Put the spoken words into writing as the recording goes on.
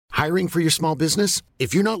Hiring for your small business?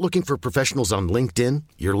 If you're not looking for professionals on LinkedIn,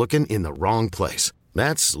 you're looking in the wrong place.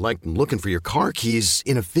 That's like looking for your car keys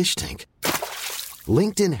in a fish tank.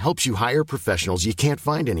 LinkedIn helps you hire professionals you can't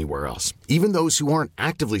find anywhere else, even those who aren't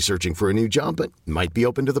actively searching for a new job but might be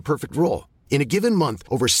open to the perfect role. In a given month,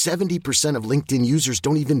 over 70% of LinkedIn users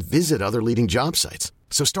don't even visit other leading job sites.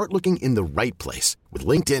 So start looking in the right place. With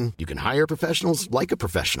LinkedIn, you can hire professionals like a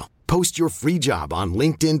professional. Post your free job on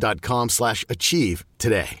linkedin.com/achieve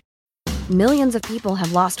today. Millions of people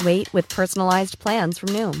have lost weight with personalized plans from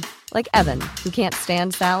Noom. Like Evan, who can't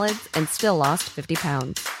stand salads and still lost 50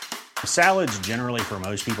 pounds. Salads generally for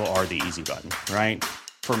most people are the easy button, right?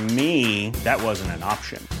 For me, that wasn't an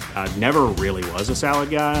option. I never really was a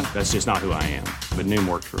salad guy. That's just not who I am. But Noom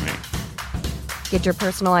worked for me. Get your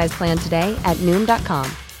personalized plan today at Noom.com.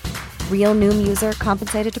 Real Noom user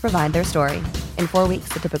compensated to provide their story. In 4 weeks,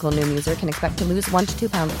 the typical Noom user can expect to lose 1 to 2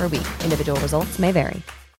 pounds per week. Individual results may vary.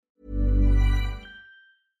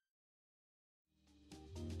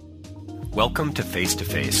 Welcome to Face to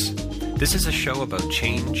Face. This is a show about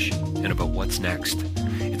change and about what's next.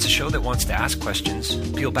 It's a show that wants to ask questions,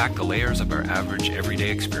 peel back the layers of our average everyday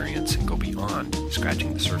experience, and go beyond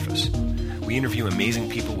scratching the surface. We interview amazing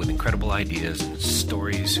people with incredible ideas and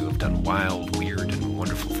stories who have done wild, weird, and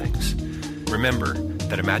wonderful things. Remember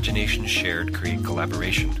that imagination shared creates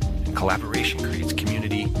collaboration, and collaboration creates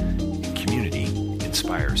community, and community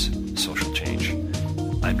inspires social change.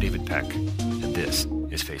 I'm David Peck, and this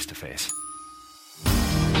is Face to Face.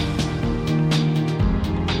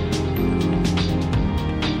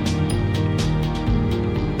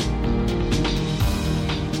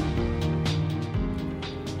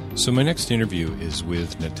 So my next interview is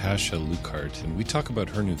with Natasha Leuckart, and we talk about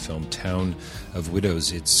her new film, Town of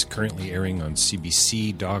Widows. It's currently airing on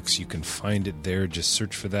CBC Docs. You can find it there. Just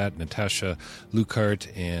search for that, Natasha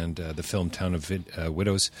Leuckart, and the film Town of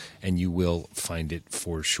Widows, and you will find it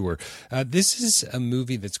for sure. This is a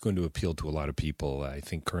movie that's going to appeal to a lot of people. I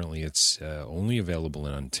think currently it's only available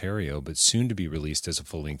in Ontario, but soon to be released as a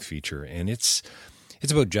full-length feature, and it's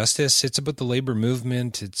about justice. It's about the labor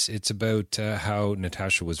movement. It's about how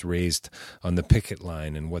Natasha was raised on the picket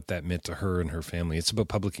line and what that meant to her and her family. It's about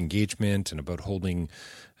public engagement and about holding.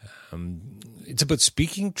 It's about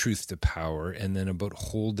speaking truth to power, and then about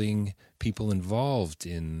holding people involved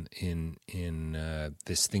in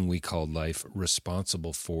this thing we call life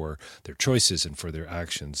responsible for their choices and for their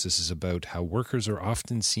actions. This is about how workers are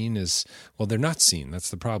often seen as, well, they're not seen. That's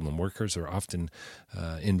the problem. Workers are often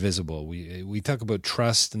invisible. We talk about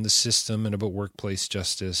trust in the system and about workplace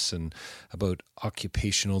justice and about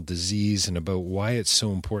occupational disease and about why it's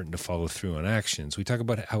so important to follow through on actions. We talk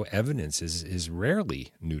about how evidence is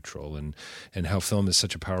rarely neutral, and how film is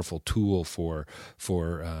such a powerful tool for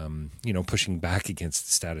pushing back against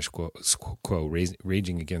the status quo,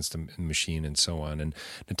 raging against the machine, and so on. And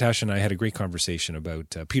Natasha and I had a great conversation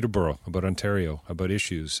about Peterborough, about Ontario, about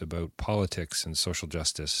issues, about politics and social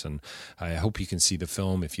justice. And I hope you can see the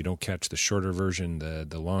film. If you don't catch the shorter version,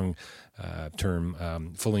 the long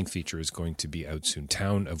term full-length feature is going to be out soon.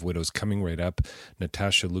 Town of Widows coming right up.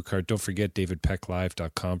 Natasha Leuckart. Don't forget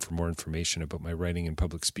davidpecklive.com for more information about my writing and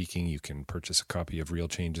public speaking. You can purchase a copy of Real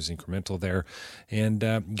Change is Incremental there and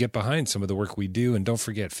get behind some of the work we do. And don't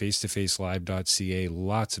forget facetofacelive.ca.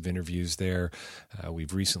 Lots of interviews there.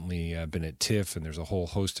 We've recently been at TIFF, and there's a whole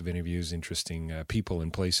host of interviews, interesting people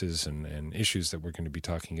and places and issues that we're going to be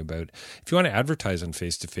talking about. If you want to advertise on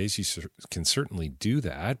Face to Face, you can certainly do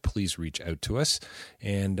that. Please reach out to us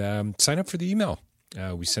and sign up for the email.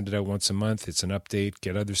 We send it out once a month. It's an update.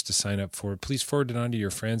 Get others to sign up for it. Please forward it on to your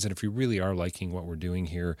friends. And if you really are liking what we're doing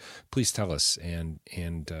here, please tell us and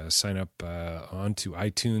sign up onto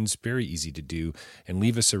iTunes. Very easy to do. And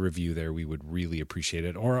leave us a review there. We would really appreciate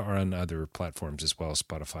it. Or on other platforms as well,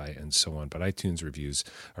 Spotify and so on. But iTunes reviews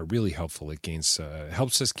are really helpful. It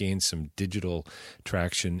helps us gain some digital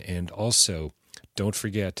traction. And also, don't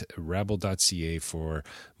forget Rabble.ca for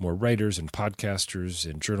more writers and podcasters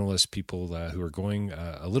and journalists, people who are going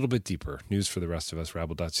a little bit deeper. News for the rest of us,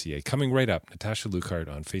 Rabble.ca. Coming right up, Natasha Leuckart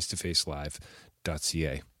on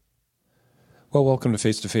facetofacelive.ca. Well, welcome to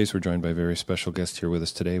Face to Face. We're joined by a very special guest here with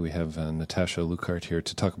us today. We have Natasha Leuckart here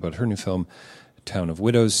to talk about her new film, Town of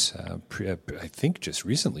Widows. I think just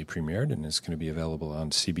recently premiered and is going to be available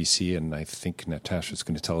on CBC, and I think Natasha's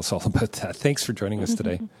going to tell us all about that. Thanks for joining us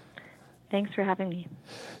today. Thanks for having me.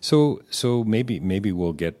 So maybe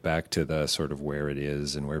we'll get back to the sort of where it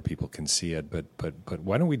is and where people can see it, but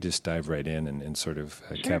why don't we just dive right in and sort of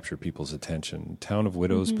capture people's attention? Town of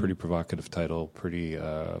Widows, pretty provocative title, pretty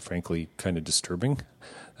frankly kind of disturbing,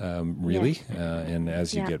 really. Yes. And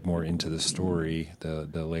as you get more into the story,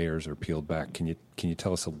 the layers are peeled back. Can you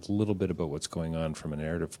tell us a little bit about what's going on from a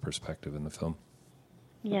narrative perspective in the film?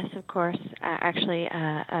 Yes, of course. Actually,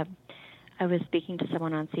 I was speaking to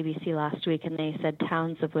someone on CBC last week, and they said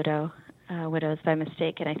towns of widows by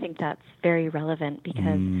mistake, and I think that's very relevant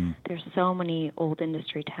because there's so many old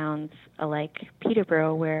industry towns like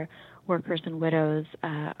Peterborough where workers and widows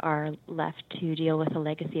are left to deal with a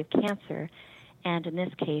legacy of cancer, and in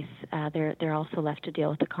this case, they're also left to deal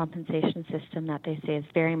with a compensation system that they say is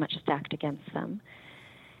very much stacked against them.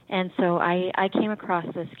 And so I came across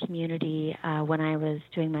this community when I was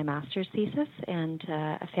doing my master's thesis, and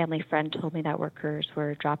a family friend told me that workers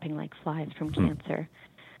were dropping like flies from cancer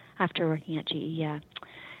after working at GE. Yeah.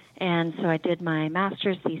 And so I did my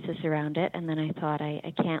master's thesis around it, and then I thought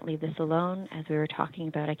I can't leave this alone. As we were talking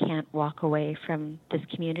about, I can't walk away from this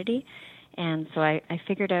community. And so I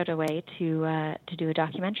figured out a way to do a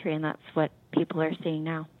documentary, and that's what people are seeing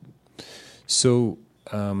now. So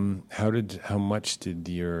how much did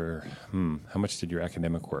your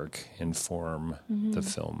academic work inform the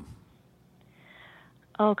film?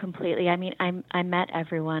 Oh, completely. I mean, I met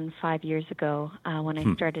everyone 5 years ago when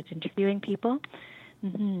I started interviewing people,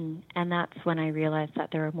 and that's when I realized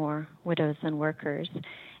that there were more widows than workers.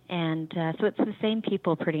 And so it's the same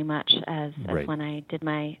people pretty much as when I did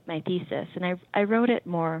my thesis. And I wrote it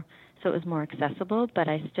more so it was more accessible, but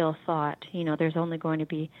I still thought, there's only going to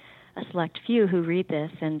be a select few who read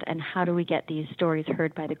this, and how do we get these stories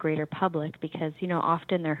heard by the greater public? Because,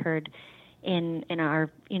 often they're heard in our,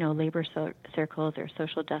 labor circles or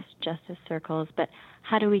social justice circles, but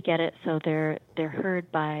how do we get it so they're heard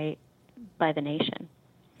by the nation?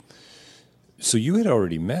 So you had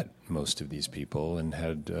already met most of these people and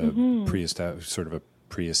had a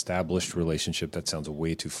pre-established relationship. That sounds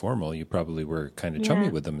way too formal. You probably were kind of chummy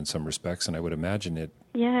with them in some respects, and I would imagine it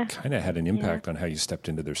kind of had an impact on how you stepped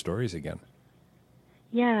into their stories again.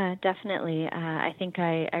 Yeah, definitely. I think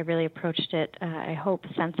I really approached it, I hope,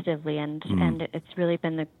 sensitively, and it's really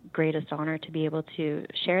been the greatest honor to be able to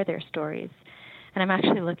share their stories. And I'm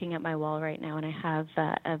actually looking at my wall right now, and I have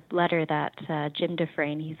a letter that Jim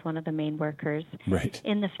Dufresne, he's one of the main workers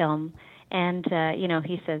in the film, and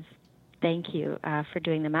he says, thank you for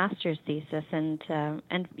doing the master's thesis. And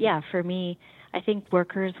for me, I think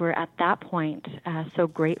workers were at that point so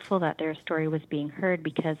grateful that their story was being heard,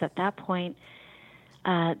 because at that point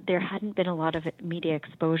there hadn't been a lot of media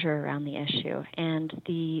exposure around the issue, and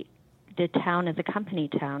the town is a company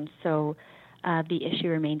town, so the issue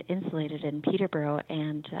remained insulated in Peterborough.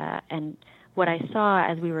 And what I saw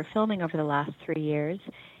as we were filming over the last 3 years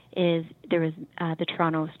is there was the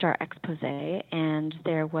Toronto Star Exposé, and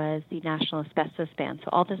there was the National Asbestos Ban. So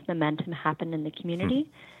all this momentum happened in the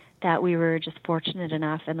community that we were just fortunate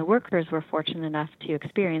enough, and the workers were fortunate enough to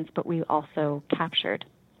experience, but we also captured.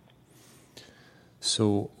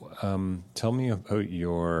 So tell me about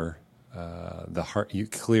your the heart. You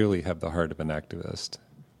clearly have the heart of an activist.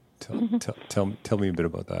 Tell me a bit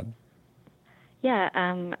about that. Yeah,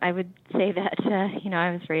 I would say that,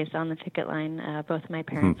 I was raised on the picket line. Both of my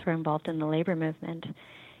parents were involved in the labor movement,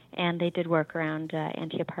 and they did work around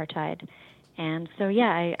anti-apartheid. And so,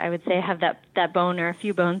 I would say I have that bone or a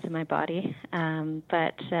few bones in my body.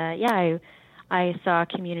 I saw a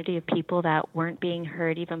community of people that weren't being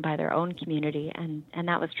heard even by their own community, and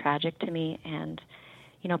that was tragic to me. And,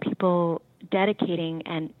 people dedicating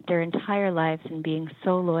and their entire lives and being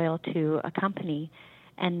so loyal to a company,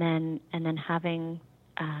 and then having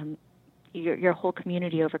your whole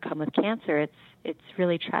community overcome with cancer, it's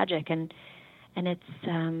really tragic, and it's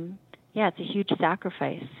it's a huge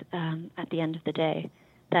sacrifice at the end of the day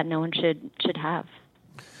that no one should have.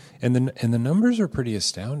 And the numbers are pretty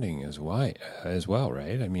astounding as well,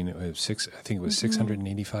 right? I mean, it was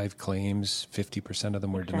 685 claims, 50% of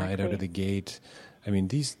them were denied out of the gate. I mean,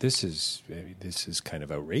 this is kind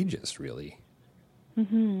of outrageous, really.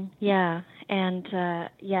 Yeah, and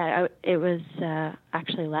it was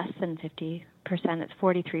actually less than 50%. It's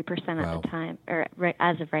 43% at the time, or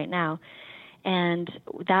as of right now, and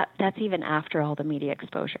that's even after all the media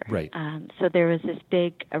exposure. Right. So there was this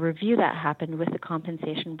big review that happened with the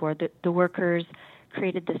compensation board. The workers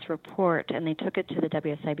created this report, and they took it to the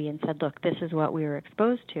WSIB and said, "Look, this is what we were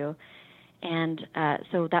exposed to," and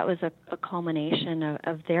so that was a culmination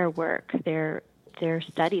of their work, their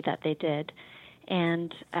study that they did.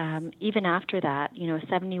 And even after that,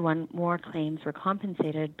 71 more claims were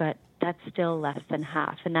compensated, but that's still less than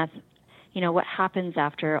half. And that's, what happens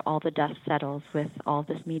after all the dust settles with all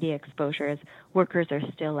this media exposure is workers are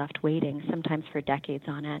still left waiting, sometimes for decades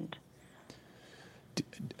on end.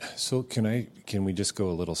 So can we just go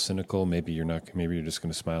a little cynical? Maybe you're just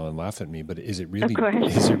going to smile and laugh at me, but is it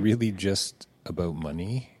really just about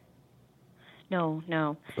money? No.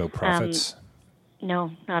 About profits?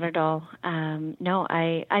 No, not at all. No,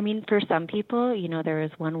 I mean, for some people, there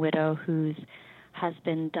was one widow whose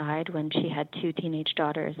husband died when she had two teenage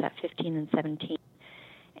daughters at 15 and 17.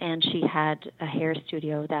 And she had a hair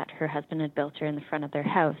studio that her husband had built her in the front of their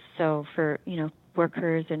house. So for,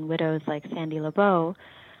 workers and widows like Sandy LeBeau,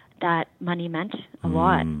 that money meant a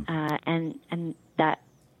lot. And that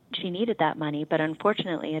she needed that money. But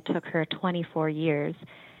unfortunately, it took her 24 years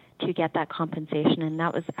to get that compensation, and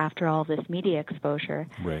that was after all this media exposure.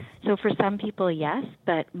 Right. So for some people, yes,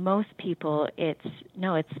 but most people, it's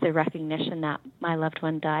the recognition that my loved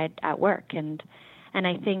one died at work, and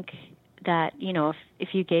I think that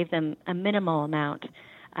if you gave them a minimal amount,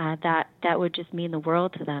 that would just mean the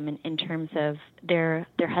world to them in terms of their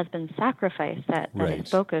husband's sacrifice that it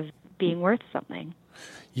spoke of being worth something.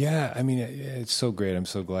 Yeah, I mean, it's so great. I'm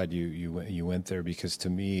so glad you went there, because to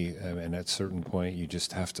me, and at a certain point, you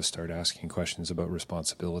just have to start asking questions about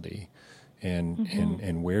responsibility,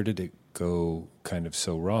 and where did it go kind of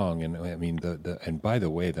so wrong? And I mean, and by the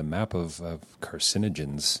way, the map of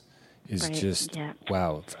carcinogens is just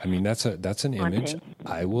wow. I mean, that's an image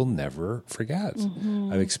I will never forget.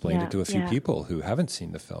 I've explained it to a few people who haven't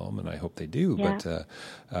seen the film, and I hope they do. Yeah.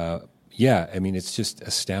 But I mean, it's just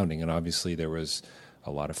astounding, and obviously there was a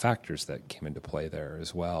lot of factors that came into play there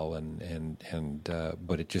as well,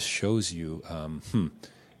 but it just shows you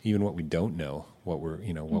even what we don't know, what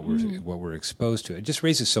we're exposed to. It just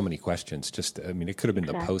raises so many questions. It could have been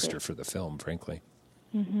the poster for the film, frankly.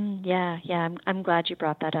 Yeah. I'm glad you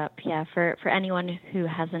brought that up. Yeah, for anyone who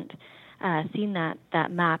hasn't seen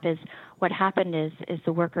that map, is what happened is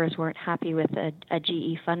the workers weren't happy with a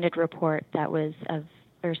GE funded report that was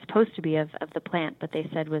supposed to be of the plant, but they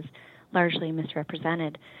said was largely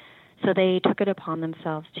misrepresented. So they took it upon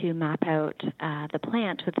themselves to map out the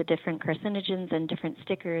plant with the different carcinogens and different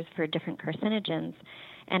stickers for different carcinogens.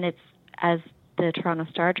 And it's, as the Toronto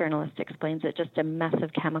Star journalist explains it, just a mess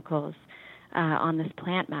of chemicals on this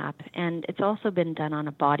plant map. And it's also been done on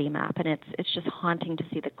a body map, and it's just haunting to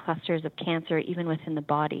see the clusters of cancer even within the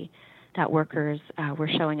body that workers were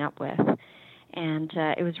showing up with. And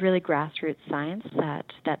it was really grassroots science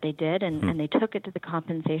that they did, and they took it to the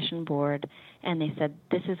compensation board, and they said,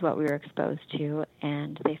 this is what we were exposed to,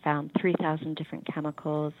 and they found 3,000 different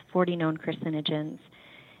chemicals, 40 known carcinogens,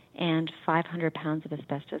 and 500 pounds of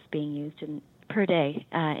asbestos being used per day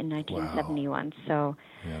in 1971. Wow. So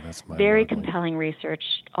that's very compelling research,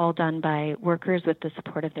 all done by workers with the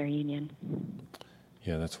support of their union.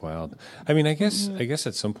 Yeah, that's wild. I mean, I guess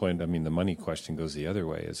at some point, I mean, the money question goes the other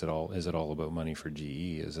way. Is it all about money for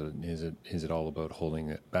GE? Is it all about holding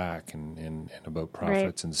it back and about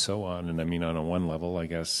profits and so on? And I mean, on a one level, I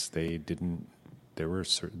guess they didn't. There were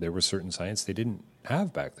certain science they didn't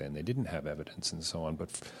have back then. They didn't have evidence and so on. But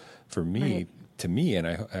for me, to me, and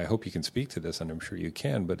I hope you can speak to this, and I'm sure you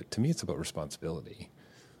can. But to me, it's about responsibility,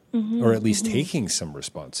 or at least taking some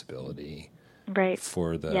responsibility. Right.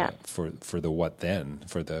 For the for the what then,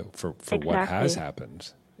 for what has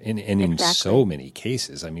happened, in so many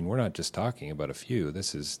cases. I mean, we're not just talking about a few.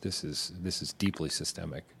 This is deeply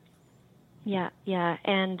systemic. Yeah,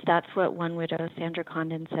 and that's what one widow, Sandra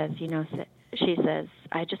Condon, says. She says,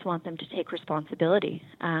 I just want them to take responsibility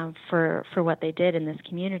for what they did in this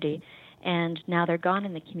community. And now they're gone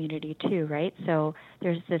in the community too, right? So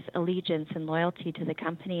there's this allegiance and loyalty to the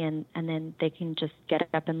company, and then they can just get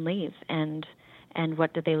up and leave. And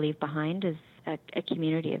what do they leave behind is a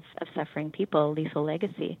community of suffering people, a lethal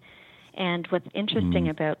legacy. And what's interesting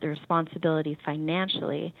about the responsibility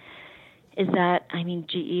financially is that, I mean,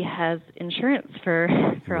 GE has insurance for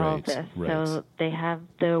all of this. Right. So they have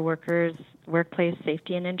the Workplace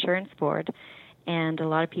Safety and Insurance Board. And a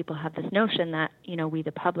lot of people have this notion that, we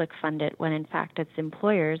the public fund it, when in fact it's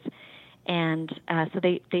employers. And so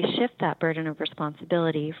they shift that burden of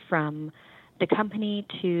responsibility from the company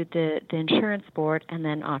to the insurance board and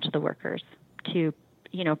then onto the workers to,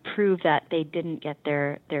 prove that they didn't get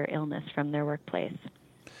their illness from their workplace.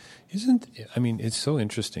 It's so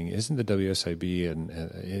interesting. Isn't the WSIB and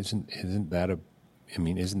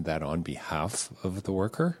isn't that on behalf of the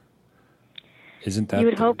worker? Isn't that you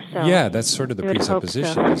would hope so? Yeah, that's sort of the You would hope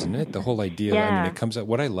presupposition, so. isn't it? The whole idea. I Yeah. mean, it comes out.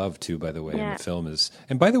 What I love too, by the way, in Yeah. the film is,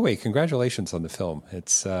 and by the way, congratulations on the film.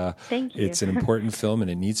 It's Thank you. It's an important film, and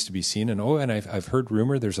it needs to be seen. And and I've heard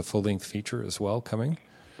rumor there's a full length feature as well coming.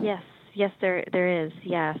 Yes, there is.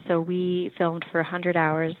 Yeah, so we filmed for 100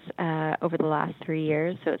 hours over the last 3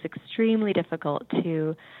 years. So it's extremely difficult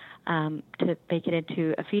to make it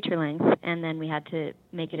into a feature length, and then we had to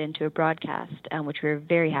make it into a broadcast, which we were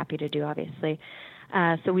very happy to do, obviously.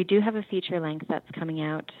 So we do have a feature length that's coming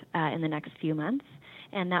out in the next few months,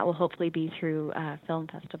 and that will hopefully be through film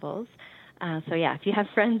festivals. So yeah, if you have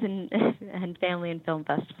friends and family in film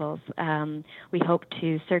festivals, we hope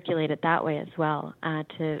to circulate it that way as well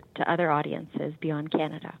to other audiences beyond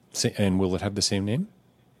Canada. And will it have the same name?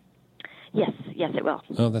 Yes, it will.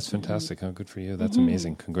 Oh, that's fantastic! Oh, good for you. That's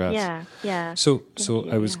amazing. Congrats. Yeah. So Thank you,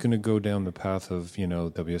 I was yeah. going to go down the path of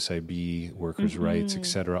WSIB, workers' rights, et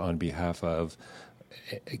cetera, on behalf of.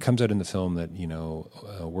 It comes out in the film that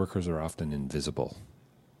workers are often invisible.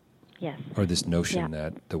 Yes. Or this notion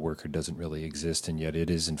that the worker doesn't really exist, and yet it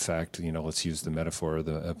is, in fact, let's use the metaphor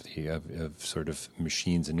of sort of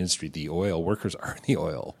machines and industry. The oil workers are the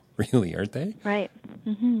oil, really, aren't they? Right.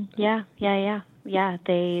 Mm-hmm. Yeah.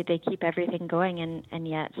 They keep everything going, and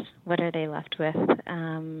yet what are they left with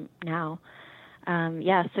now?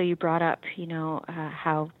 So you brought up,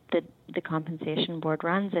 how the compensation board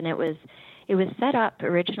runs, and it was set up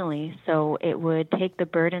originally so it would take the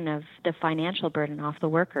burden of the financial burden off the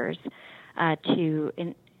workers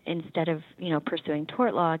instead of pursuing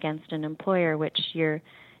tort law against an employer, which you're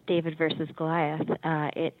David versus Goliath.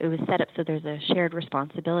 It was set up so there's a shared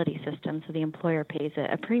responsibility system, so the employer pays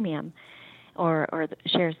a premium or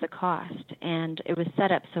shares the cost, and it was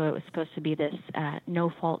set up so it was supposed to be this no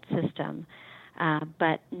fault system.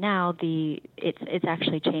 But now it's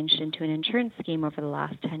actually changed into an insurance scheme over the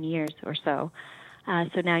last 10 years or so.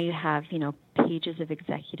 So now you have pages of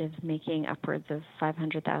executives making upwards of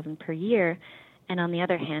 $500,000 per year, and on the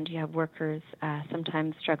other hand, you have workers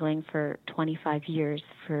sometimes struggling for 25 years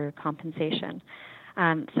for compensation.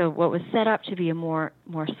 So what was set up to be a more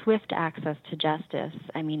swift access to justice,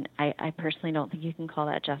 I mean, I personally don't think you can call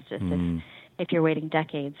that justice if you're waiting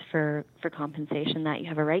decades for compensation that you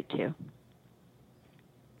have a right to.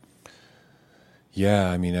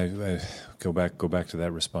 Yeah, I mean, I go back to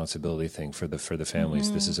that responsibility thing for the families.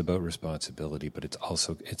 Mm-hmm. This is about responsibility, but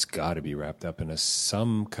it's got to be wrapped up in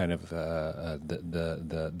some kind of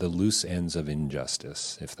the loose ends of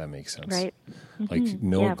injustice, if that makes sense. Right.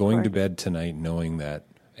 Mm-hmm. Like going to bed tonight knowing that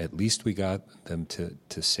at least we got them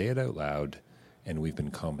to say it out loud, and we've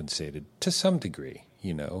been compensated to some degree.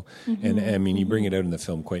 Mm-hmm. And I mean, you bring it out in the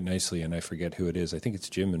film quite nicely, and I forget who it is. I think it's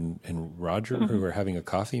Jim and Roger who are having a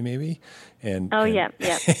coffee, maybe. Yeah.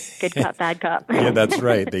 Good cop, bad cop. Yeah, that's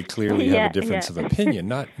right. They clearly have a difference of opinion.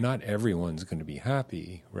 Not everyone's going to be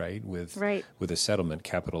happy, right? With a settlement,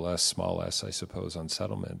 capital S, small s, I suppose, on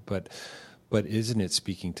settlement. But isn't it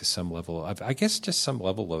speaking to some level of, I guess, just some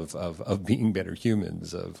level of being better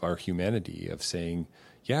humans, of our humanity, of saying,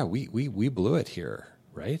 yeah, we blew it here.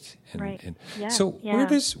 Right? So where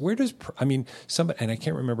does I mean, somebody, and I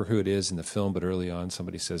can't remember who it is in the film, but early on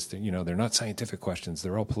somebody says that, they're not scientific questions,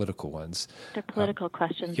 they're all political ones. They're political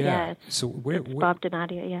questions, yeah. So where Bob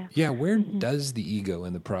Donadio, yeah. Yeah, where does the ego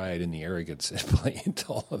and the pride and the arrogance play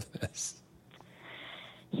into all of this?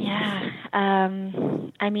 Yeah. I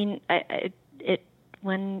mean, it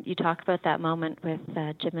when you talk about that moment with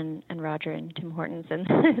Jim and Roger and Tim Hortons, and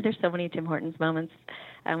there's so many Tim Hortons moments,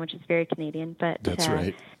 which is very Canadian. But that's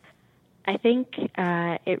right. I think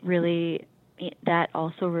it really that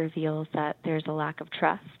also reveals that there's a lack of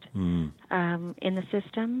trust in the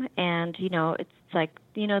system, and it's like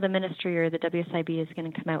the ministry or the WSIB is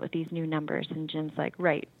going to come out with these new numbers, and Jim's like,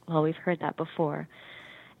 right, well, we've heard that before,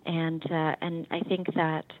 and I think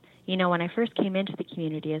that when I first came into the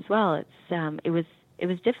community as well, it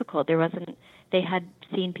was difficult. They had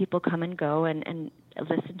seen people come and go and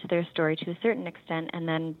listen to their story to a certain extent and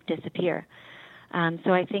then disappear.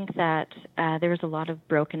 So I think that there was a lot of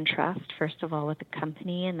broken trust, first of all, with the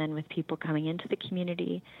company and then with people coming into the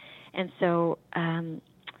community. And so,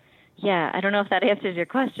 I don't know if that answers your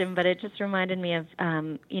question, but it just reminded me of,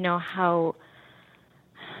 how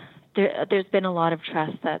there's been a lot of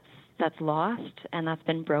trust that's lost and that's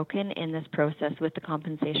been broken in this process with the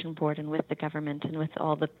compensation board and with the government and with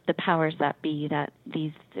all the powers that be that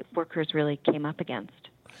these workers really came up against.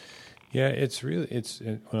 Yeah, this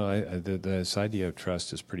idea of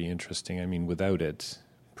trust is pretty interesting. I mean, without it,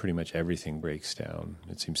 pretty much everything breaks down,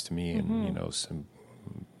 it seems to me, and some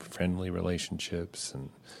friendly relationships and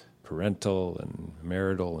parental and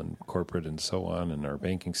marital and corporate and so on, and our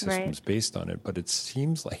banking system's based on it. But it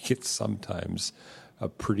seems like it's sometimes a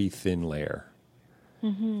pretty thin layer.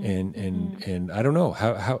 And I don't know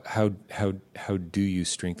how do you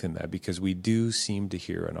strengthen that, because we do seem to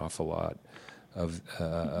hear an awful lot of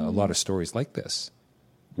a lot of stories like this,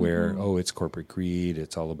 where it's corporate greed,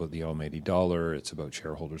 it's all about the almighty dollar, it's about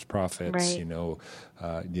shareholders' profits. You know,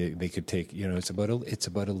 they could take, you know, it's about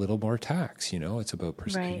a little more tax. You know, it's about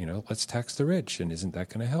you know, let's tax the rich, and isn't that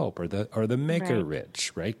going to help, or the mega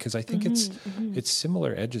rich, right? Because I think it's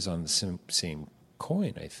similar edges on the same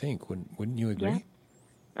coin. I think wouldn't you agree? Yeah.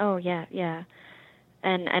 Oh, yeah.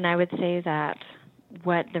 And I would say that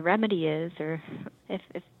what the remedy is, or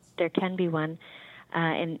if there can be one,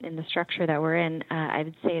 in the structure that we're in, I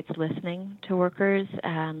would say it's listening to workers.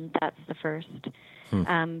 That's the first.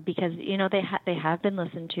 Because, you know, they have been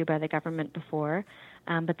listened to by the government before,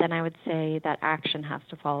 but then I would say that action has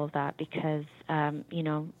to follow that, because, you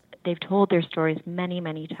know, they've told their stories many,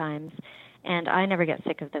 many times. And I never get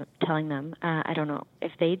sick of them telling them. I don't know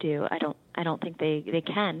if they do. I don't think they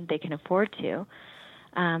can. They can afford to.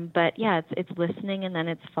 But yeah, it's listening, and then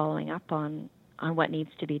it's following up on what needs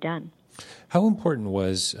to be done. How important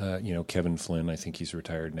was, you know, Kevin Flynn? I think he's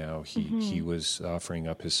retired now. He was offering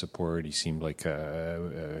up his support. He seemed like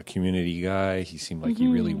a community guy. He seemed like he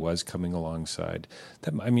really was coming alongside.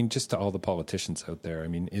 I mean, just to all the politicians out there, I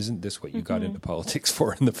mean, isn't this what you got into politics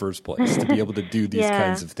for in the first place, to be able to do these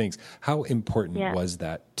kinds of things? How important was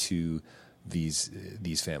that to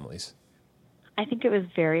these families? I think it was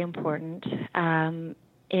very important.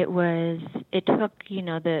 It took, you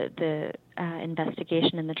know, the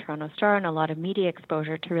investigation in the Toronto Star and a lot of media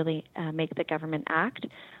exposure to really make the government act.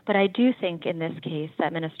 But I do think in this case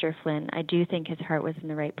that Minister Flynn, I do think his heart was in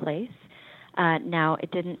the right place. Now, it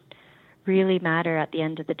didn't really matter at the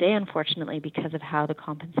end of the day, unfortunately, because of how the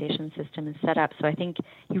compensation system is set up. So I think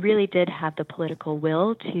he really did have the political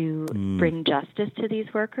will to bring justice to these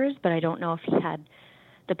workers, but I don't know if he had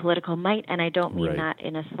the political might, and I don't mean that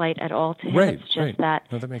in a slight at all to him. It's just that,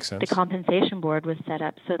 no, that makes sense. The compensation board was set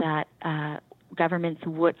up so that governments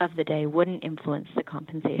of the day wouldn't influence the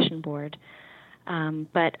compensation board.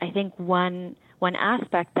 But I think one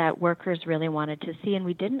aspect that workers really wanted to see, and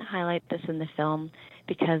we didn't highlight this in the film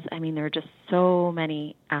because, I mean, there are just so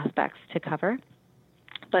many aspects to cover,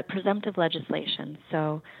 but presumptive legislation.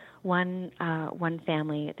 So one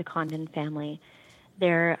family, the Condon family,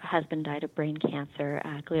 their husband died of brain cancer,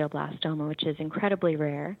 glioblastoma, which is incredibly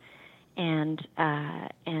rare. And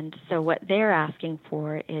so what they're asking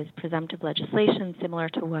for is presumptive legislation similar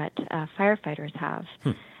to what firefighters have.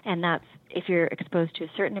 And that's if you're exposed to a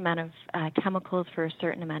certain amount of chemicals for a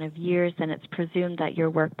certain amount of years, then it's presumed that your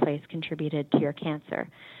workplace contributed to your cancer.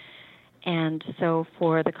 And so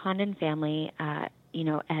for the Condon family, you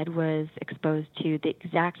know, Ed was exposed to the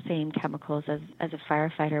exact same chemicals as a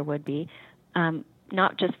firefighter would be,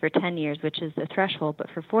 not just for 10 years, which is the threshold, but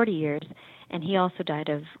for 40 years. And he also died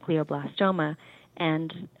of glioblastoma.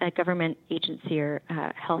 And a government agency or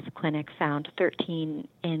health clinic found 13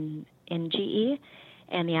 in GE,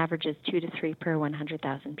 and the average is 2 to 3 per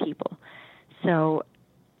 100,000 people. So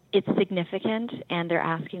it's significant, and they're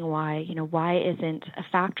asking why isn't a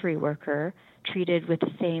factory worker treated with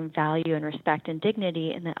the same value and respect and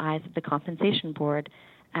dignity in the eyes of the compensation board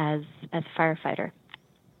as a firefighter?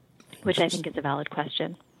 Which I think is a valid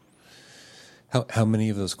question. How many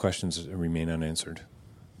of those questions remain unanswered?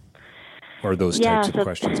 Or those types of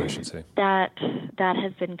questions, I should say. That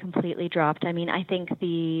has been completely dropped. I mean, I think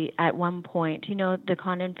at one point, you know, the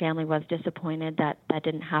Condon family was disappointed that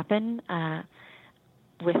didn't happen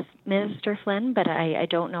with Minister Flynn, but I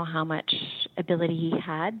don't know how much ability he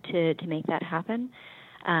had to make that happen.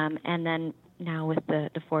 And then now with the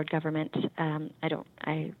Ford government,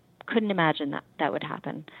 I couldn't imagine that would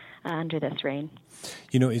happen under this reign.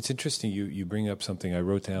 You know, it's interesting. You bring up something I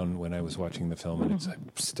wrote down when I was watching the film, and I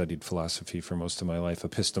studied philosophy for most of my life,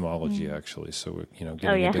 epistemology actually. So, you know,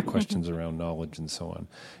 getting into questions around knowledge and so on.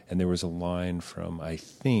 And there was a line from, I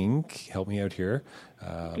think, help me out here,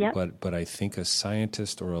 but I think a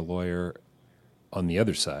scientist or a lawyer on the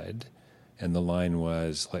other side. And the line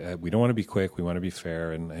was, we don't want to be quick, we want to be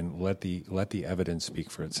fair, and let the evidence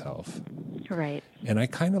speak for itself. Right. And I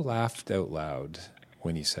kind of laughed out loud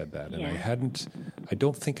when he said that. And I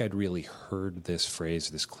don't think I'd really heard this phrase,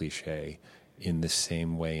 this cliche, in the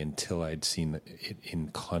same way until I'd seen it in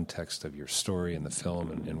context of your story and the film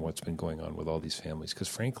and what's been going on with all these families. Because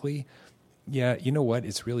frankly, yeah, you know what?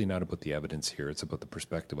 It's really not about the evidence here. It's about the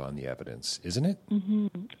perspective on the evidence, isn't it? Mm-hmm.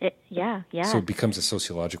 Yeah. So it becomes a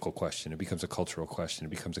sociological question. It becomes a cultural question. It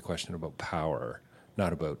becomes a question about power,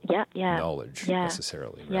 not about knowledge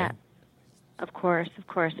necessarily, right? Yeah, of course.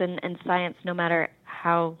 And science, no matter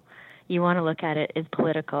how you want to look at it, is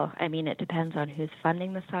political. I mean, it depends on who's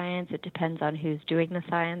funding the science. It depends on who's doing the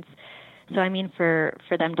science. So, I mean, for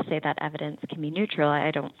them to say that evidence can be neutral,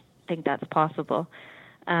 I don't think that's possible.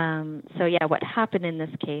 So, yeah, what happened in this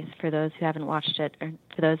case, for those who haven't watched it, or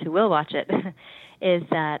for those who will watch it, is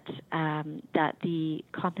that that the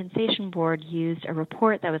compensation board used a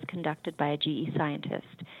report that was conducted by a GE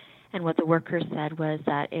scientist. And what the workers said was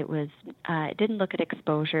that it didn't look at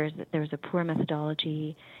exposures, that there was a poor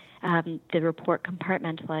methodology. The report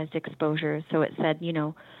compartmentalized exposures, so it said,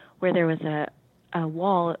 where there was a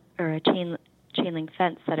wall or a chain link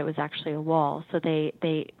fence, that it was actually a wall. So they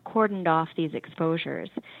cordoned off these exposures,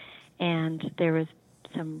 and there was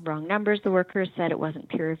some wrong numbers. The workers said it wasn't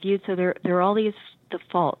peer reviewed. So there were all these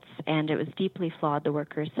defaults, and it was deeply flawed, the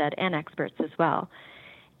workers said, and experts as well.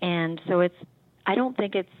 And so I don't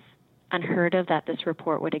think it's unheard of that this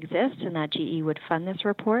report would exist and that GE would fund this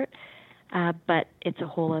report, but it's a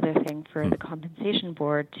whole other thing for the compensation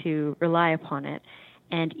board to rely upon it.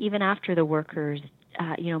 And even after the workers,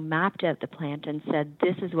 mapped out the plant and said,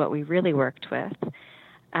 this is what we really worked with,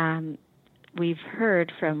 we've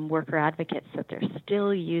heard from worker advocates that they're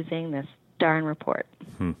still using this darn report.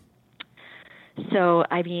 So,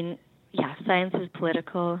 I mean, yeah, science is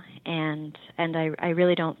political, and I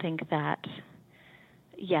really don't think that,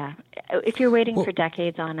 if you're waiting for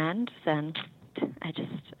decades on end, then I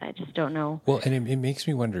just don't know. Well, and it makes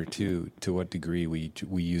me wonder too, to what degree we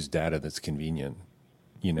use data that's convenient.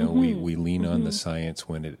 We lean on the science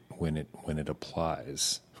when it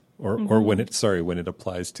applies, or when it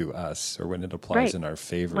applies to us, or when it applies in our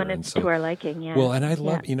favor, when it's to our liking. Yeah. Well, and I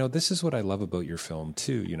love this is what I love about your film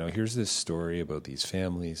too. Here's this story about these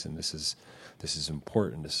families, and this is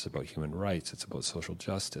important. This is about human rights. It's about social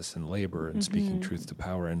justice and labor and speaking truth to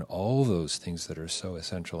power and all those things that are so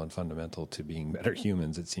essential and fundamental to being better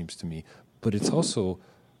humans, it seems to me. But it's also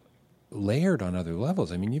layered on other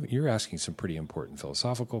levels. I mean, you're asking some pretty important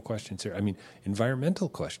philosophical questions here. I mean, environmental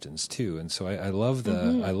questions too. And so I love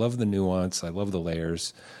the I love the nuance. I love the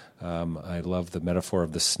layers. I love the metaphor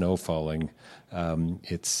of the snow falling.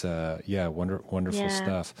 It's wonderful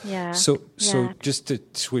stuff. Yeah. So just to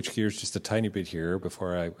switch gears just a tiny bit here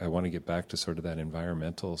before I want to get back to sort of that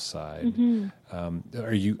environmental side.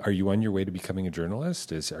 Are you on your way to becoming a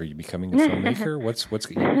journalist? Are you becoming a filmmaker? What's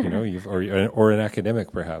or an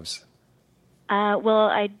academic perhaps? Well,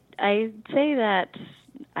 I'd say that,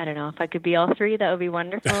 I don't know, if I could be all three, that would be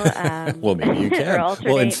wonderful. Well, maybe you can.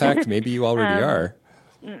 Well, in fact, maybe you already are.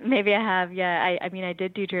 Maybe I have, yeah. I mean, I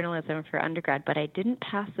did do journalism for undergrad, but I didn't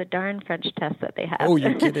pass the darn French test that they have. Oh,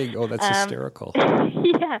 you're kidding. Oh, that's hysterical.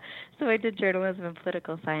 Yeah. So I did journalism and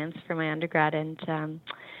political science for my undergrad, and so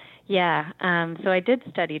I did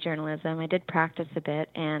study journalism. I did practice a bit,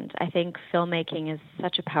 and I think filmmaking is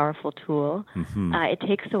such a powerful tool. It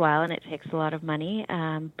takes a while and it takes a lot of money,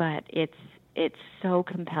 but it's so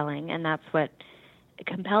compelling, and that's what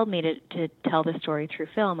compelled me to tell the story through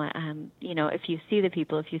film. If you see the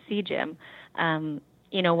people, if you see Jim,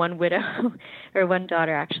 one widow or one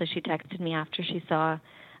daughter, actually, she texted me after she saw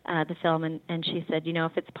the film, and she said,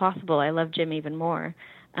 if it's possible, I love Jim even more,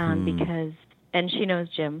 because, and she knows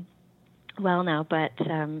Jim well now, but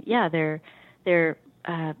they're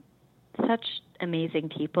such amazing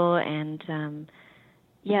people, and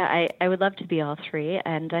I would love to be all three,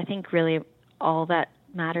 and I think really all that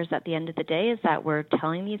matters at the end of the day is that we're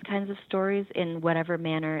telling these kinds of stories in whatever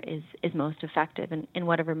manner is most effective, and in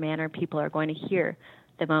whatever manner people are going to hear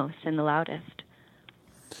the most and the loudest.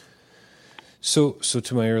 So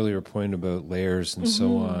to my earlier point about layers and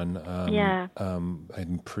so on,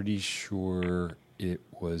 I'm pretty sure it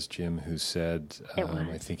was Jim who said,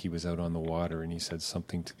 I think he was out on the water, and he said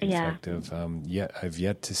something to the effect of, I've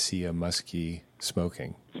yet to see a muskie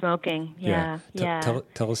smoking. Tell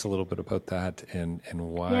us a little bit about that and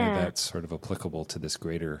why that's sort of applicable to this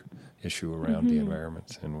greater issue around the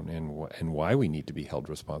environment and why we need to be held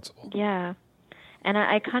responsible. Yeah. And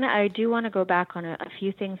I do want to go back on a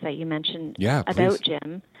few things that you mentioned about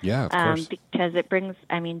Jim. Yeah, of course. Because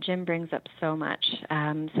Jim brings up so much.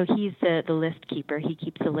 So he's the list keeper. He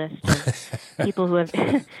keeps a list of people who have.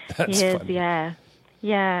 That's funny.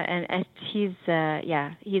 And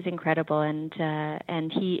he's incredible.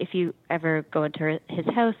 And he, if you ever go into his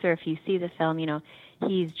house or if you see the film,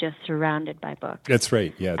 he's just surrounded by books. That's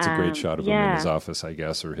right. Yeah, it's a great shot of him in his office, I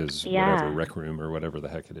guess, or his whatever rec room or whatever the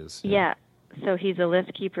heck it is. Yeah. So he's a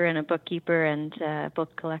list keeper and a bookkeeper and a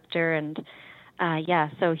book collector, and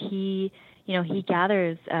so he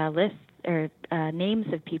gathers lists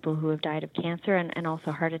names of people who have died of cancer and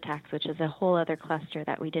also heart attacks, which is a whole other cluster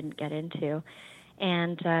that we didn't get into.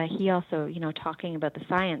 And he also, talking about the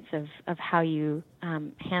science of how you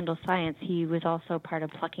handle science, he was also part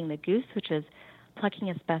of plucking the goose, which was plucking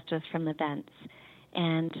asbestos from the vents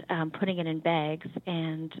and putting it in bags.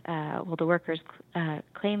 And, the workers'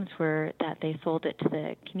 claims were that they sold it to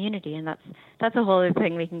the community. And that's a whole other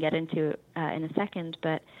thing we can get into in a second.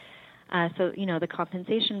 But the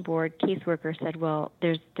compensation board caseworker said, well,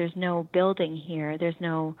 there's no building here. There's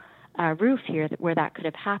no roof here where that could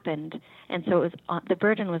have happened. And so it was the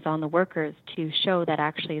burden was on the workers to show that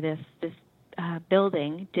actually this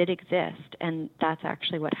building did exist, and that's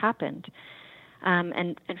actually what happened.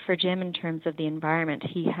 And for Jim, in terms of the environment,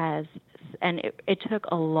 he has, and it took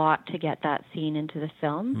a lot to get that scene into the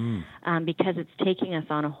film because it's taking us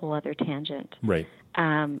on a whole other tangent. Right.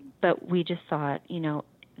 But we just thought,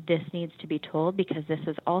 this needs to be told because this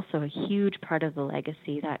is also a huge part of the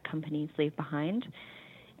legacy that companies leave behind.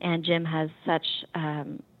 And Jim has such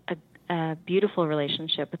a beautiful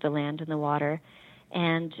relationship with the land and the water.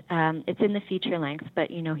 And it's in the feature length, but,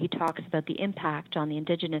 he talks about the impact on the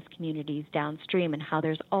indigenous communities downstream and how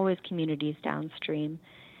there's always communities downstream.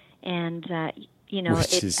 And,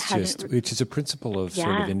 which is a principle of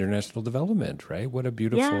sort of international development, right? What a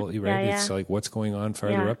beautiful, right? Yeah. It's like what's going on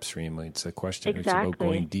farther upstream. It's a question. Exactly. It's about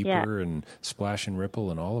going deeper and splash and ripple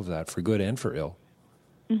and all of that for good and for ill.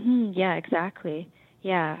 Mm-hmm. Yeah, exactly.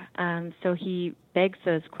 Yeah. So he begs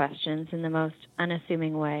those questions in the most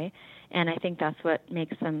unassuming way. And I think that's what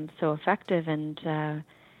makes them so effective. And,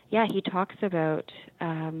 he talks about,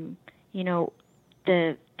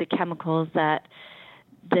 the chemicals that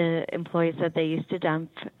the employees that they used to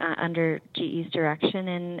dump under GE's direction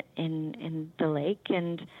in the lake.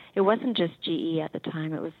 And it wasn't just GE at the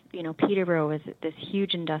time. It was, Peterborough was this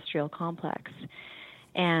huge industrial complex.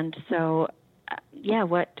 And so,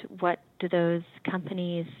 what do those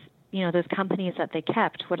companies, those companies that they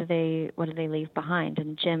kept, what do they leave behind?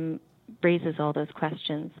 And Jim raises all those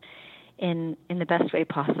questions in the best way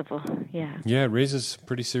possible. Yeah. Yeah, it raises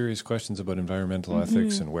pretty serious questions about environmental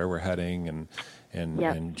ethics and where we're heading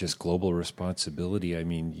and just global responsibility. I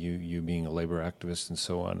mean, you being a labor activist and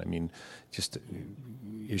so on. I mean, just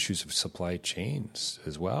issues of supply chains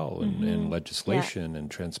as well and legislation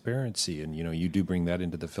and transparency. And, you do bring that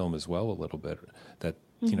into the film as well a little bit, that,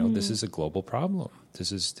 this is a global problem.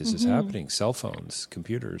 This is happening. Cell phones,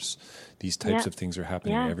 computers, these types of things are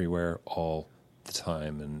happening everywhere all the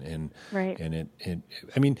time. And it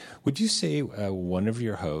I mean, would you say one of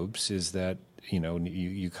your hopes is that,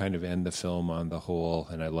 you kind of end the film on the whole,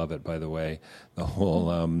 and I love it, by the way, the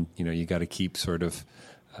whole, you got to keep sort of,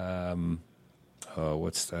 the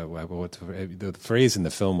phrase in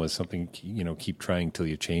the film was something, keep trying till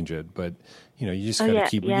you change it, but you just got to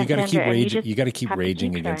keep, you got to keep raging, you got to keep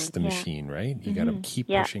raging against the machine, right? You got to keep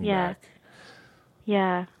pushing back.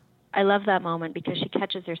 Yeah. I love that moment because she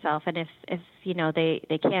catches herself, and if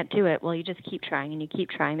they can't do it, well, you just keep trying and you keep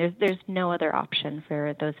trying. There's no other option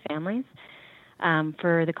for those families.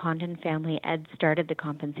 For the Condon family, Ed started the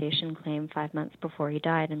compensation claim 5 months before he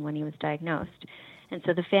died and when he was diagnosed. And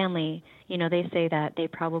so the family, they say that they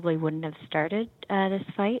probably wouldn't have started this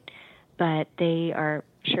fight, but they are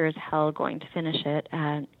sure as hell going to finish it,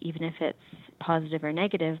 even if it's positive or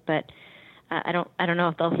negative. But I don't know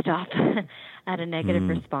if they'll stop at a negative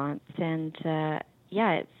response. And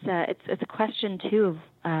it's a question too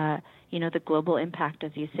of the global impact,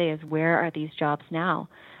 as you say, is where are these jobs now?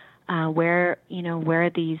 Where are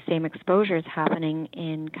these same exposures happening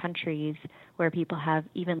in countries where people have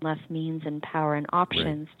even less means and power and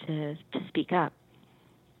options to speak up?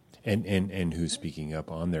 And who's speaking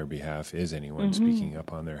up on their behalf? Is anyone speaking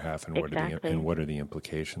up on their behalf? And what are the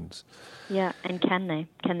implications? Yeah, and can they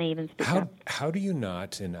even speak up? How do you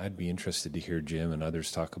not? And I'd be interested to hear Jim and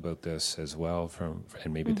others talk about this as well.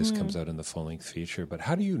 And maybe this comes out in the full-length feature. But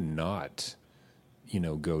how do you not,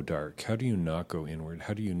 go dark? How do you not go inward?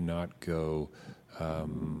 How do you not go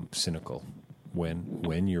cynical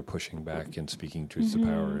when you're pushing back and speaking truth to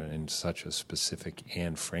power in such a specific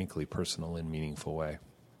and frankly personal and meaningful way?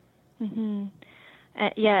 And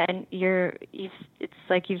it's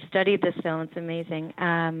like you've studied this film. It's amazing.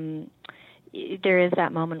 There is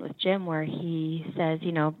that moment with Jim where he says,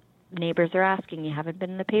 neighbors are asking, you haven't been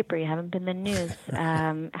in the paper, you haven't been in the news,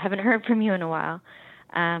 haven't heard from you in a while.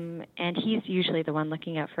 And he's usually the one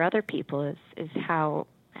looking out for other people, is how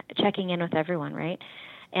checking in with everyone, right?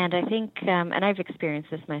 And I think, and I've experienced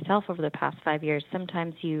this myself over the past 5 years,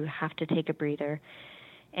 sometimes you have to take a breather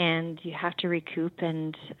and you have to recoup,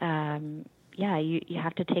 and you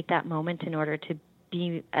have to take that moment in order to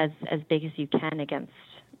be as big as you can against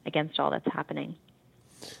against all that's happening.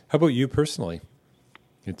 How about you personally?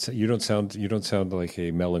 You don't sound like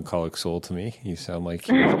a melancholic soul to me. You sound like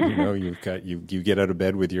you get out of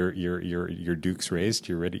bed with your dukes raised.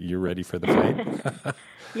 You're ready for the fight.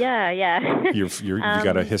 Yeah. You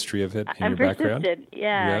got a history of it in your background.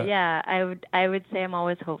 Yeah. I would say I'm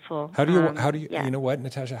always hopeful. How do you you know what,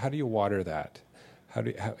 Natasha? How do you water that?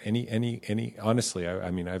 Any honestly?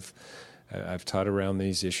 I mean, I've taught around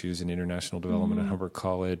these issues in international development at Humber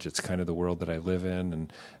College. It's kind of the world that I live in,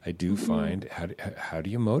 and I do find how do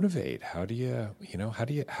you motivate? How do you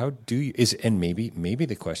and maybe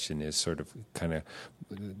the question is sort of kind of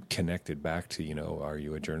connected back to, are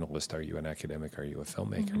you a journalist? Are you an academic? Are you a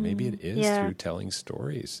filmmaker? Maybe it is through telling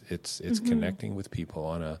stories. It's connecting with people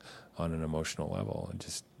on an emotional level, and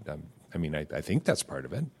just I think that's part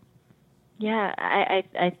of it. Yeah,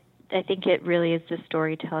 I think it really is the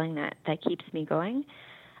storytelling that keeps me going.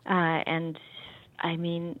 And I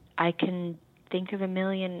mean, I can think of a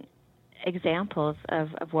million examples of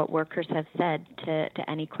what workers have said to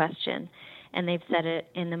any question. And they've said it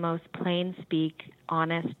in the most plain speak,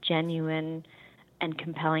 honest, genuine, and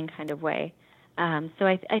compelling kind of way. So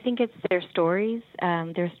I think it's their stories.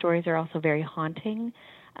 Their stories are also very haunting.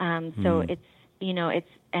 So it's,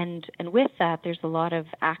 and with that, there's a lot of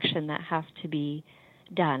action that has to be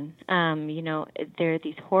done. There are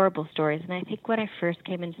these horrible stories, and I think when I first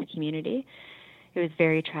came into the community, it was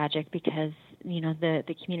very tragic because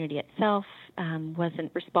the community itself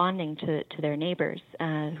wasn't responding to their neighbors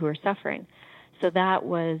who were suffering. So that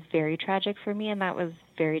was very tragic for me, and that was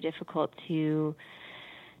very difficult to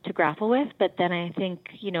grapple with. But then I think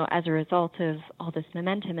as a result of all this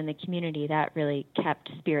momentum in the community, that really kept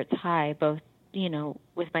spirits high, both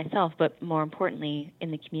with myself, but more importantly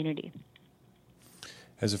in the community.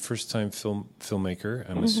 As a first-time filmmaker,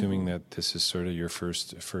 I'm assuming that this is sort of your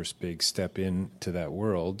first big step into that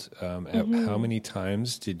world. How many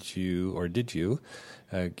times did you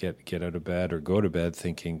get out of bed or go to bed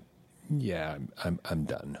thinking, "Yeah, I'm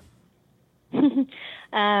done"?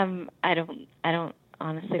 I don't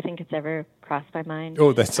honestly think it's ever crossed my mind.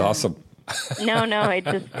 Oh, that's awesome. No,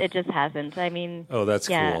 it just hasn't. I mean, oh, that's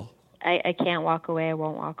cool. I can't walk away. I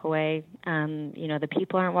won't walk away. The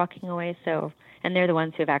people aren't walking away, so. And they're the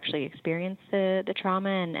ones who have actually experienced the trauma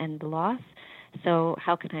and the loss. So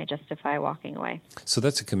how can I justify walking away? So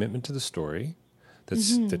that's a commitment to the story.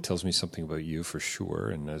 That tells me something about you for sure,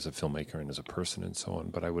 and as a filmmaker and as a person and so on.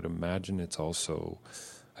 But I would imagine it's also,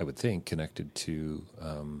 I would think, connected to,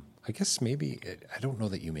 I guess maybe, I don't know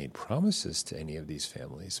that you made promises to any of these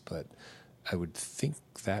families, but I would think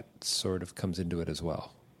that sort of comes into it as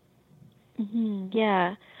well.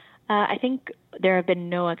 Yeah. I think there have been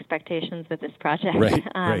no expectations with this project,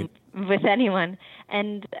 right. with anyone.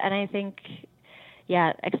 And I think,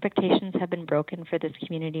 expectations have been broken for this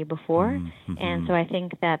community before. And so I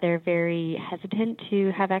think that they're very hesitant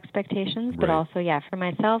to have expectations. But also, for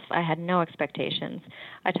myself, I had no expectations.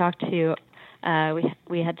 I talked to,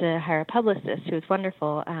 we had to hire a publicist who was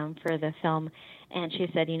wonderful for the film. And she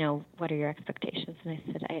said, what are your expectations? And I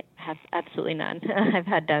said, I have absolutely none. I've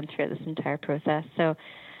had none through this entire process. So,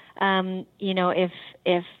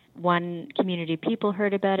 if one community people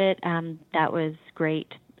heard about it, that was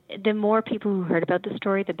great. The more people who heard about the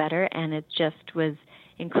story, the better. And it just was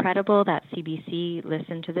incredible that CBC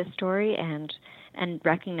listened to this story and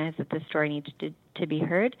recognized that this story needed to be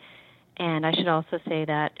heard. And I should also say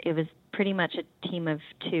that it was pretty much a team of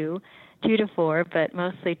two to four, but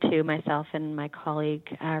mostly two, myself and my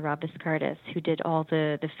colleague, Rob Biscardis, who did all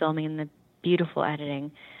the filming and the beautiful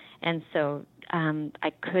editing. And so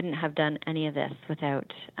I couldn't have done any of this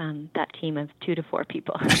without that team of 2 to 4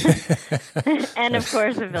 people. And, of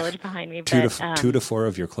course, a village behind me. Two to four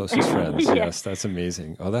of your closest friends. Yes, that's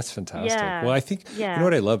amazing. Oh, that's fantastic. Yeah. Well, I think, you know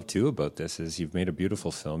what I love, too, about this is you've made a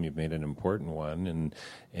beautiful film. You've made an important one.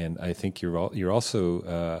 And I think you're also,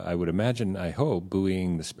 I would imagine, I hope,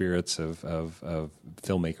 buoying the spirits of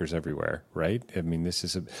filmmakers everywhere, right? I mean,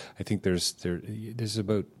 I think this is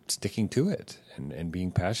about sticking to it and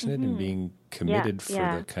being passionate and being committed for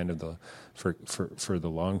the kind of for the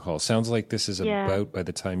long haul. Sounds like this is about, by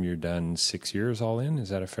the time you're done, 6 years all in. Is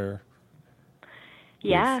that a fair?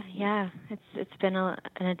 Yeah. It's been an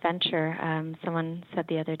adventure. Someone said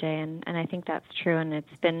the other day, and I think that's true. And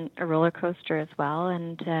it's been a roller coaster as well.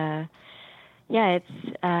 And it's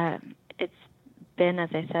been, as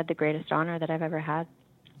I said, the greatest honor that I've ever had.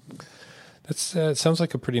 That's sounds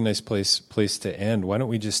like a pretty nice place to end. Why don't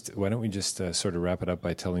we just sort of wrap it up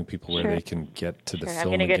by telling people where they can get to the film? I'm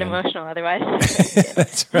going to get emotional otherwise.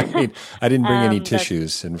 That's right. I didn't bring any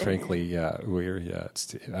tissues, and frankly,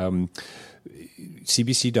 it's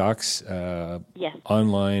CBC Docs yes.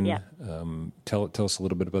 online. Yeah. Tell us a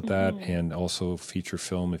little bit about that, and also feature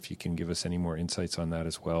film. If you can give us any more insights on that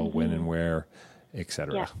as well, when and where,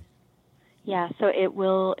 etc. Yeah. Yeah, so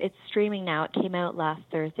it's streaming now. It came out last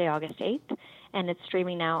Thursday, August 8th, and it's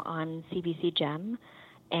streaming now on CBC Gem.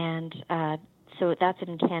 And so that's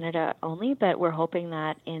in Canada only, but we're hoping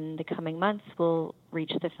that in the coming months we'll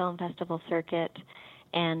reach the film festival circuit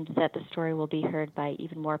and that the story will be heard by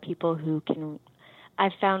even more people who can...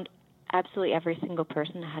 I've found absolutely every single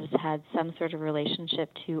person has had some sort of relationship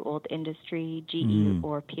to old industry, GE,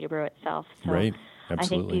 or Peterborough itself. So right.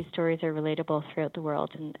 Absolutely. I think these stories are relatable throughout the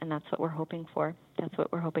world, and that's what we're hoping for. That's what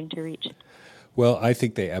we're hoping to reach. Well, I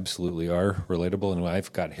think they absolutely are relatable, and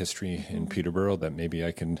I've got history in Peterborough that maybe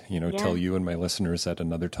I can, tell you and my listeners at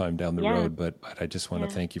another time down the road. But I just want to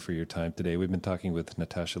thank you for your time today. We've been talking with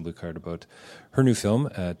Natasha Lukart about her new film,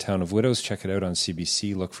 Town of Widows. Check it out on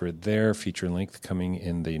CBC. Look for it there. Feature length coming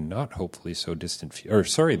in the hopefully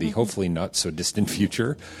not so distant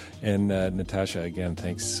future. And Natasha, again,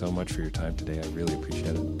 thanks so much for your time today. I really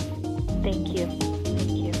appreciate it. Thank you. Thank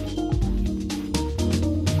you.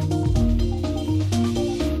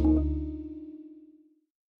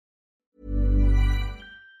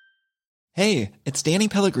 Hey, it's Danny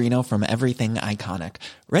Pellegrino from Everything Iconic.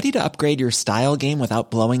 Ready to upgrade your style game without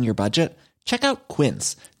blowing your budget? Check out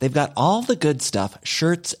Quince. They've got all the good stuff,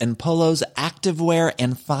 shirts and polos, activewear,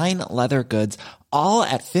 and fine leather goods, all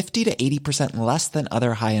at 50 to 80% less than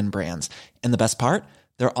other high-end brands. And the best part?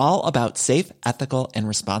 They're all about safe, ethical, and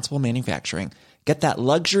responsible manufacturing. Get that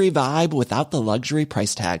luxury vibe without the luxury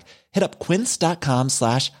price tag. Hit up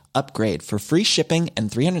quince.com/upgrade for free shipping and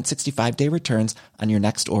 365-day returns on your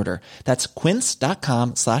next order. That's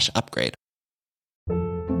quince.com/upgrade.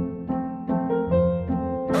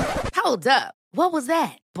 Hold up. What was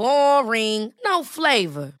that? Boring. No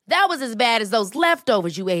flavor. That was as bad as those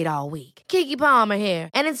leftovers you ate all week. Keke Palmer here.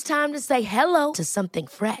 And it's time to say hello to something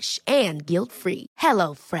fresh and guilt-free.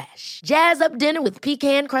 Hello Fresh. Jazz up dinner with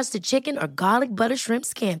pecan-crusted chicken or garlic butter shrimp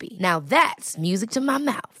scampi. Now that's music to my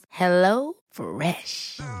mouth. Hello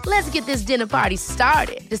Fresh. Let's get this dinner party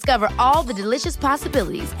started. Discover all the delicious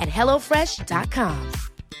possibilities at HelloFresh.com.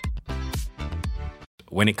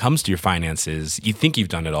 When it comes to your finances, you think you've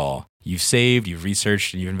done it all. You've saved, you've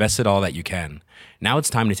researched, and you've invested all that you can. Now it's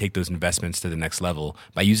time to take those investments to the next level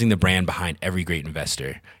by using the brand behind every great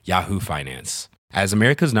investor, Yahoo Finance. As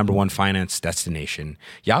America's #1 finance destination,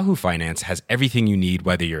 Yahoo Finance has everything you need,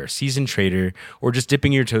 whether you're a seasoned trader or just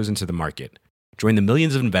dipping your toes into the market. Join the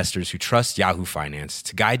millions of investors who trust Yahoo Finance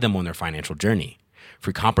to guide them on their financial journey.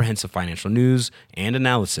 For comprehensive financial news and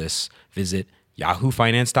analysis, visit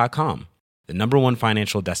yahoofinance.com, the #1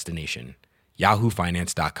 financial destination,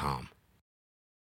 yahoofinance.com.